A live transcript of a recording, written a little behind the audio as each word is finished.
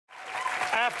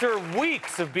After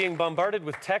weeks of being bombarded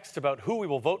with text about who we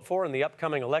will vote for in the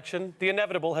upcoming election, the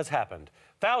inevitable has happened.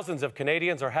 Thousands of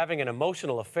Canadians are having an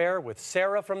emotional affair with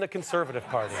Sarah from the Conservative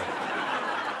Party.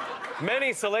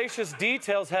 Many salacious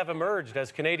details have emerged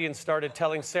as Canadians started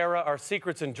telling Sarah our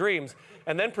secrets and dreams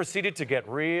and then proceeded to get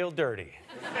real dirty.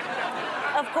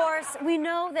 Of course, we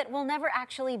know that we'll never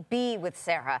actually be with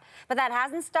Sarah, but that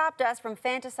hasn't stopped us from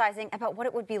fantasizing about what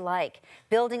it would be like,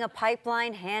 building a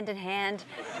pipeline hand in hand,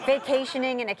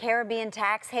 vacationing in a Caribbean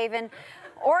tax haven,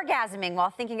 orgasming while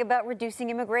thinking about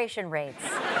reducing immigration rates.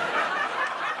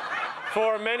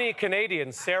 For many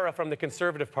Canadians, Sarah from the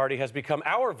Conservative Party has become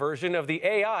our version of the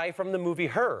AI from the movie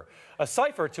Her, a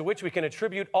cipher to which we can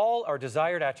attribute all our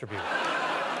desired attributes.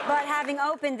 But having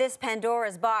opened this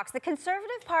Pandora's box, the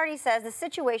Conservative Party says the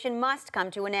situation must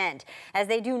come to an end, as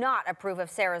they do not approve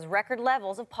of Sarah's record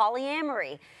levels of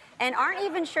polyamory, and aren't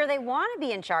even sure they want to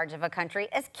be in charge of a country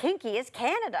as kinky as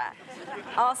Canada.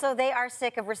 Also, they are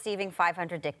sick of receiving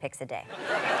 500 dick pics a day.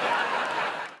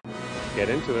 Get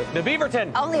into it. The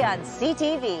Beaverton! Only on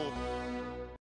CTV.